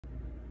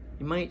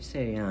You might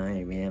say I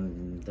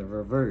am the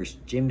reverse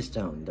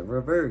gemstone, the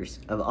reverse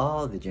of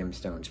all the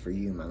gemstones for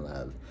you, my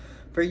love.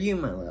 For you,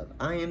 my love,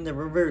 I am the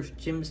reverse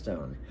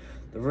gemstone.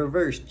 The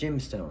reverse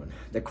gemstone.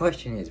 The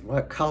question is,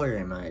 what color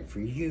am I for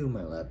you,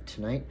 my love,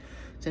 tonight?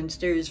 Since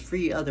there is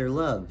 3 other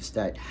loves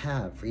that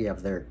have 3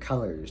 of their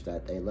colors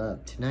that they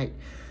love tonight.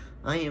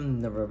 I am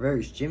the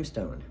reverse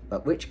gemstone,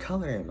 but which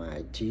color am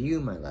I to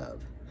you, my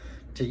love?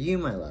 To you,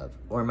 my love,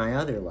 or my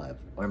other love,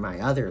 or my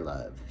other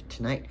love.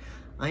 Tonight,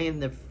 I am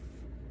the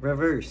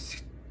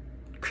reverse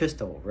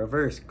crystal gemstone,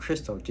 reverse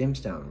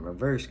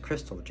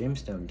crystal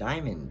gemstone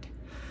diamond.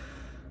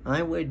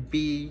 I would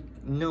be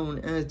known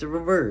as the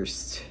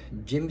reverse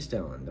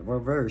gemstone, the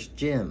reverse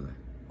gem,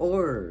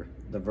 or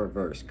the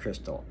reverse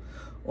crystal,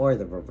 or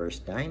the reverse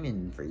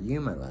diamond for you,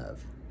 my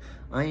love.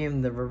 I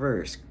am the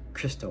reverse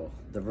crystal,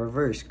 the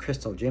reverse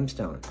crystal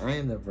gemstone. I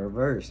am the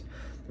reverse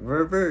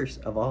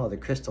of all the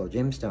crystal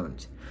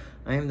gemstones.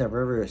 I am the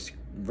reverse.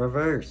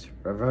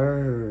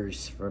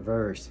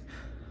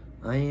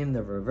 I am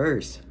the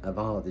reverse of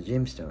all the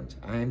gemstones.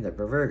 I am the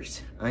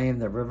reverse. I am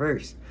the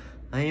reverse.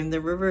 I am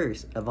the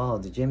reverse of all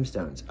the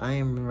gemstones. I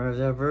am the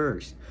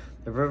reverse.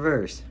 The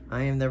reverse.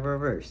 I am the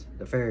reverse.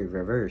 The very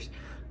reverse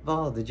of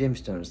all the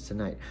gemstones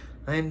tonight.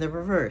 I am the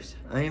reverse.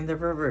 I am the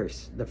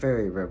reverse. The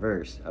very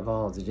reverse of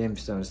all the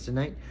gemstones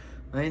tonight.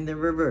 I am the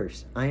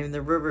reverse. I am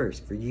the reverse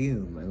for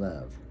you, my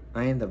love.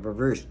 I am the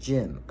reverse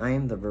gem. I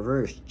am the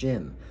reverse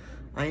gem.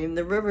 I am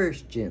the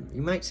reverse gem.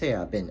 You might say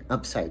I've been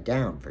upside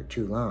down for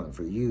too long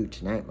for you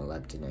tonight, my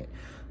love, tonight.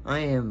 I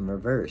am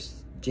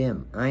reverse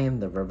gem. I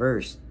am the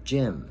reverse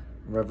gem.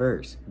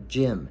 Reverse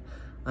gem.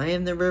 I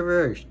am the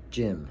reverse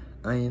gem.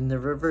 I am the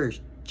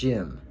reverse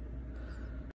gem.